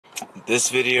This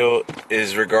video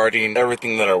is regarding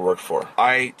everything that I work for.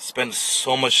 I spend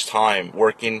so much time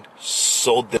working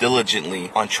so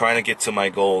diligently on trying to get to my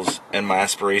goals and my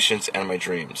aspirations and my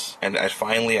dreams. And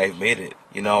finally I've made it.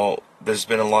 You know, there's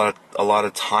been a lot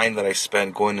of time that I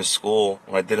spent going to school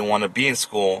when I didn't want to be in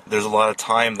school. There's a lot of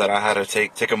time that I had to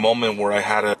take a moment where I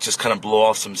had to just kind of blow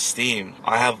off some steam.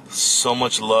 I have so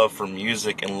much love for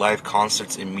music and live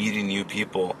concerts and meeting new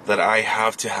people that I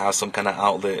have to have some kind of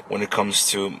outlet when it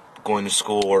comes to going to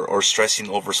school or stressing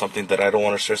over something that I don't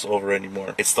want to stress over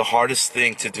anymore. It's the hardest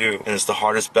thing to do, and it's the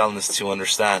hardest balance to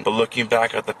understand. But looking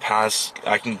back at the past,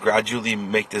 I can gradually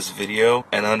make this video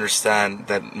and understand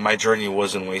that my journey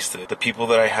wasn't wasted. The people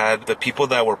that I had, the people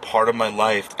that were part of my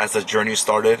life as the journey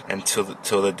started until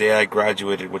the day I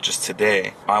graduated, which is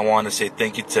today, I want to say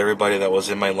thank you to everybody that was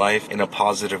in my life in a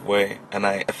positive way. And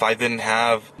if I didn't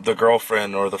have the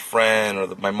girlfriend or the friend or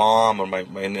my mom or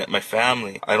my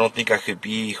family, I don't think I could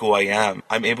be who I am.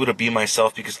 I'm able to be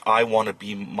myself because I want to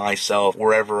be myself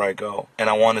wherever I go. And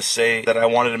I want to say that I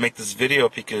wanted to make this video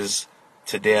because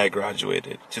today I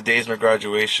graduated. Today is my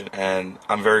graduation, and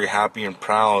I'm very happy and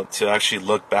proud to actually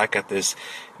look back at this.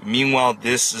 Meanwhile,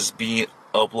 this is being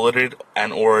uploaded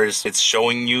it's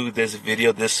showing you this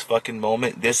video, this fucking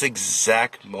moment, this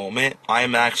exact moment.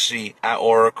 I'm actually at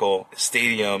Oracle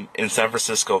Stadium in San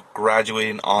Francisco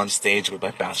graduating on stage with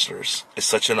my bachelor's. It's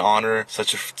such an honor,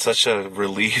 such a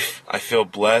relief. I feel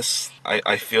blessed.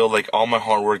 I feel like all my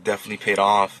hard work definitely paid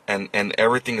off, and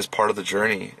everything is part of the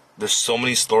journey. There's so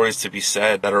many stories to be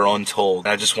said that are untold.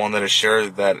 And I just wanted to share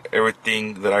that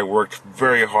everything that I worked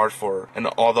very hard for, and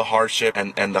all the hardship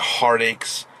and the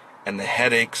heartaches and the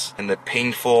headaches and the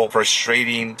painful,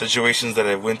 frustrating situations that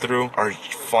I went through are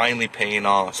finally paying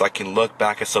off, so I can look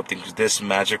back at something this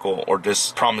magical or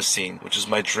this promising, which is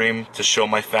my dream, to show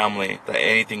my family that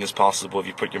anything is possible if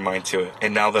you put your mind to it.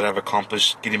 And now that I've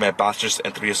accomplished getting my bachelor's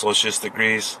and 3 associate's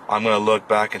degrees, I'm gonna look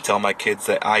back and tell my kids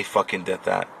that I fucking did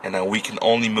that, and that we can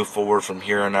only move forward from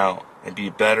here on out and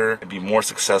be better and be more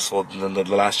successful than the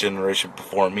last generation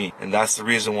before me. And that's the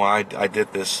reason why I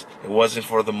did this. It wasn't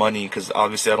for the money, because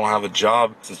obviously I don't have a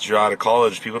job. Since you're out of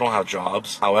college, people don't have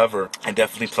jobs. However, I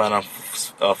definitely plan on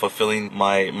fulfilling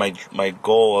my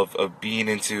goal of being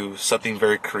into something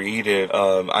very creative.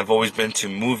 I've always been to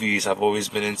movies. I've always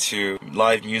been into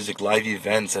live music, live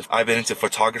events. I've been into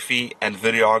photography and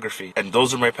videography, and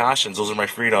those are my passions. Those are my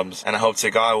freedoms. And I hope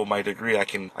to God, with my degree, I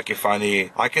can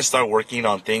start working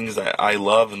on things that I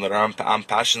love and that I'm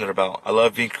passionate about. I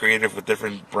love being creative with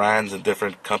different brands and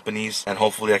different companies, and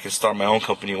hopefully I can start my own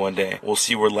company one day. We'll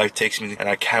see where life takes me, and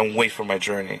I can't wait for my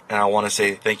journey. And I want to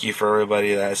say thank you for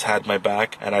everybody that has had my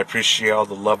back, and I appreciate all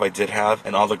the love I did have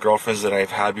and all the girlfriends that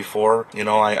I've had before. You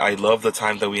know, I love the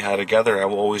time that we had together. I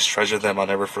will always treasure them. I'll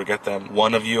never forget them.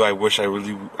 One of you, I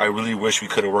really wish we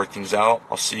could have worked things out.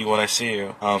 I'll see you when I see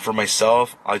you. For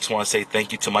myself, I just want to say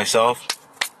thank you to myself.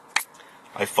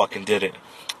 I fucking did it.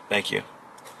 Thank you.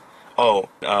 Oh,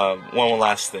 one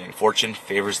last thing. Fortune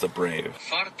favors the brave.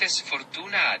 Fortes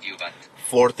fortuna adiuvat.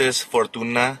 Fortes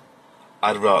fortuna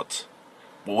adiuvat.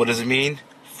 What does it mean?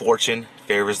 Fortune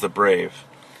favors the brave.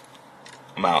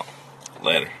 I'm out.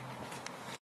 Later.